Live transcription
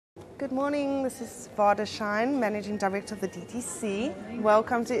Good morning, this is Varda Shine, Managing Director of the DTC.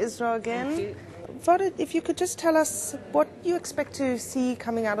 Welcome to Israel again. Varda, if you could just tell us what you expect to see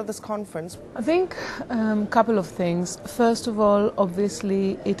coming out of this conference. I think a couple of things. First of all,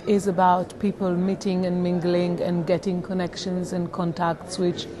 obviously, it is about people meeting and mingling and getting connections and contacts,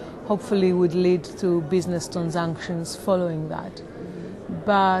 which hopefully would lead to business transactions following that.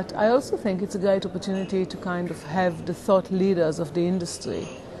 But I also think it's a great opportunity to kind of have the thought leaders of the industry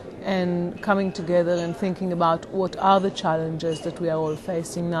and coming together and thinking about what are the challenges that we are all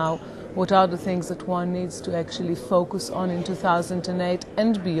facing now, what are the things that one needs to actually focus on in 2008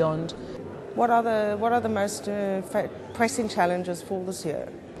 and beyond. What are the most pressing challenges for this year?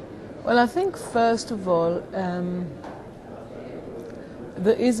 Well, I think first of all,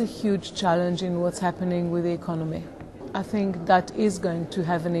 there is a huge challenge in what's happening with the economy. I think that is going to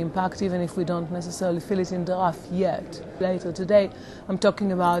have an impact, even if we don't necessarily feel it in the rough yet. Later today, I'm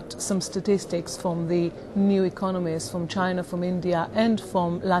talking about some statistics from the new economies, from China, from India, and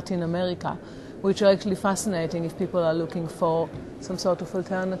from Latin America, which are actually fascinating if people are looking for some sort of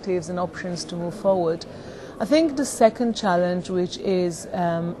alternatives and options to move forward. I think the second challenge, which is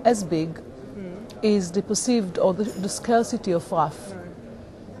as big, is the perceived or the scarcity of rough.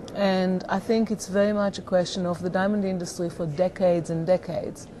 And I think it's very much a question of the diamond industry for decades and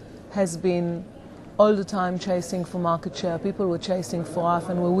decades has been all the time chasing for market share. People were chasing for rough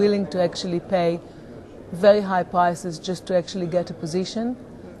and were willing to actually pay very high prices just to actually get a position.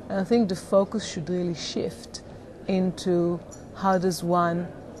 And I think the focus should really shift into how does one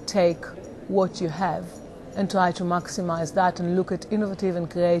take what you have and try to maximize that and look at innovative and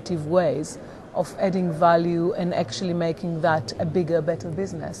creative ways of adding value and actually making that a bigger, better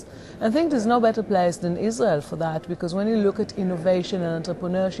business. And I think there's no better place than Israel for that, because when you look at innovation and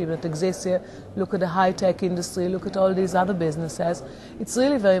entrepreneurship that exists here, look at the high-tech industry, look at all these other businesses, it's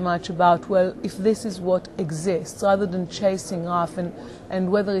really very much about, well, if this is what exists, rather than chasing off and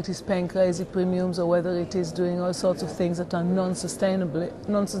whether it is paying crazy premiums or whether it is doing all sorts of things that are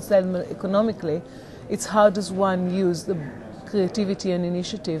non-sustainable economically, it's how does one use the creativity and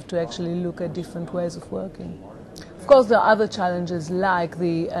initiative to actually look at different ways of working. Of course, there are other challenges like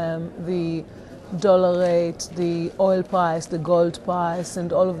the dollar rate, the oil price, the gold price,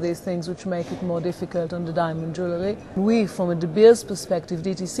 and all of these things which make it more difficult on the diamond jewelry. We, from a De Beers perspective,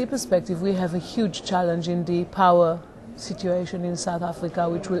 DTC perspective, we have a huge challenge in the power situation in South Africa,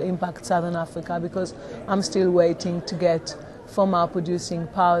 which will impact Southern Africa, because I'm still waiting to get from our producing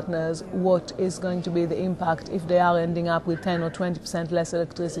partners what is going to be the impact if they are ending up with 10 or 20% less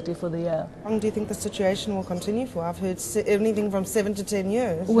electricity for the year. How long do you think the situation will continue for? I've heard anything from 7 to 10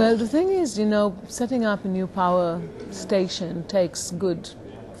 years. Well, the thing is, setting up a new power station takes good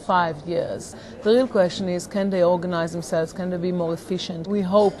 5 years. The real question is, can they organize themselves? Can they be more efficient? We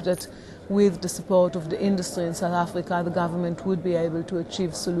hope that with the support of the industry in South Africa, the government would be able to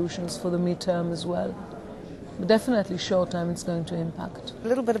achieve solutions for the midterm as well. But definitely short term it's going to impact. A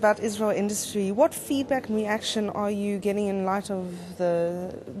little bit about Israel industry. What feedback and reaction are you getting in light of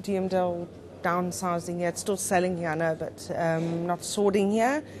the DMDL downsizing here? It's still selling here, I know, but not sorting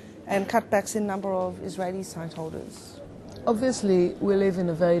here, and cutbacks in number of Israeli site holders. Obviously, we live in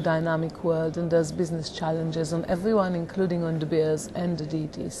a very dynamic world and there's business challenges on everyone, including on De Beers and the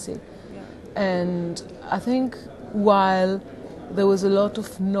DTC. Yeah. And I think while there was a lot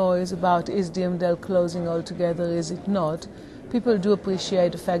of noise about is DMDL closing altogether, is it not? People do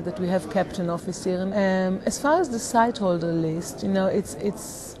appreciate the fact that we have kept an office here. As far as the site holder list,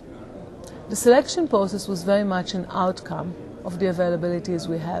 it's the selection process was very much an outcome of the availabilities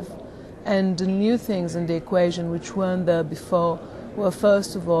we have. And the new things in the equation which weren't there before were,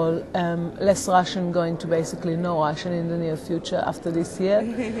 first of all, less Russian going to basically no Russian in the near future after this year.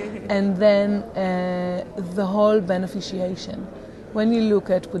 And then the whole beneficiation. When you look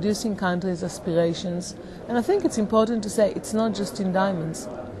at producing countries' aspirations, and I think it's important to say it's not just in diamonds.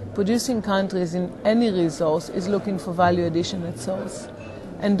 Producing countries in any resource is looking for value addition at source.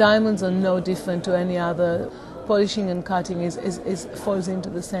 And diamonds are no different to any other. Polishing and cutting falls into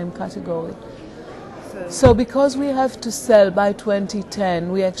the same category. So because we have to sell by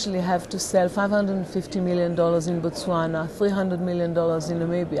 2010, we actually have to sell $550 million in Botswana, $300 million in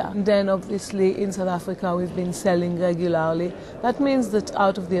Namibia. And then obviously in South Africa we've been selling regularly. That means that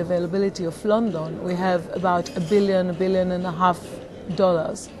out of the availability of London, we have about $1 billion and a half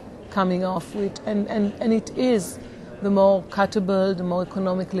coming off with, and it is the more cuttable, the more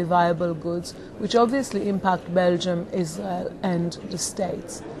economically viable goods, which obviously impact Belgium, Israel and the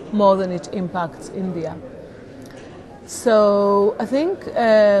States more than it impacts India. So I think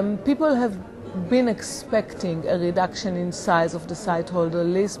people have been expecting a reduction in size of the site holder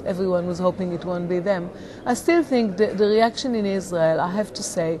list. Everyone was hoping it won't be them. I still think the reaction in Israel, I have to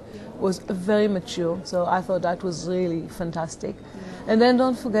say, was very mature. So I thought that was really fantastic. And then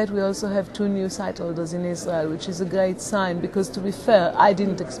don't forget, we also have 2 new site holders in Israel, which is a great sign because, to be fair, I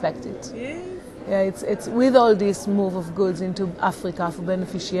didn't expect it. Yeah, it's with all this move of goods into Africa for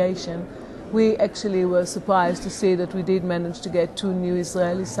beneficiation, we actually were surprised to see that we did manage to get 2 new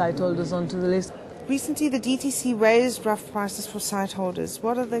Israeli site holders onto the list. Recently, the DTC raised rough prices for site holders.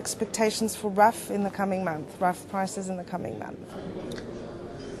 What are the expectations for rough in the coming month? Rough prices in the coming month?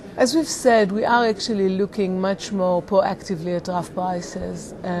 As we've said, we are actually looking much more proactively at rough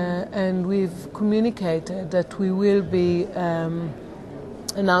prices, and we've communicated that we will be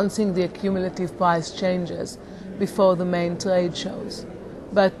announcing the cumulative price changes before the main trade shows.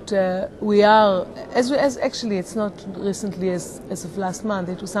 But we are, as actually it's not recently as of last month,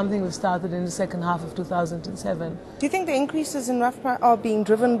 it was something we started in the second half of 2007. Do you think the increases in rough are being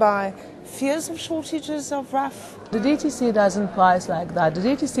driven by fears of shortages of rough? The DTC doesn't price like that. The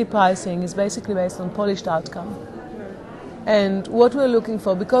DTC pricing is basically based on polished outcome. And what we're looking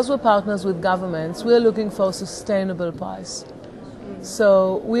for, because we're partners with governments, we're looking for a sustainable price.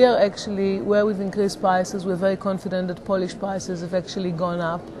 So we are actually, where we've increased prices, we're very confident that Polish prices have actually gone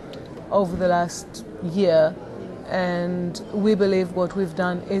up over the last year, and we believe what we've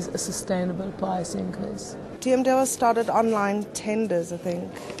done is a sustainable price increase. DMDL has started online tenders, I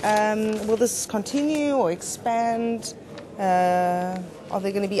think. Will this continue or expand? Are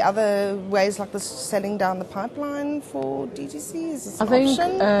there going to be other ways like this selling down the pipeline for DTC? Is this an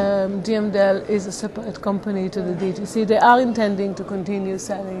option? I think DMDL is a separate company to the DTC. They are intending to continue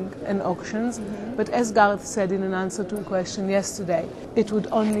selling in auctions, but as Gareth said in an answer to a question yesterday, it would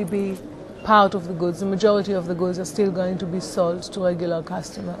only be part of the goods. The majority of the goods are still going to be sold to regular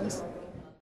customers.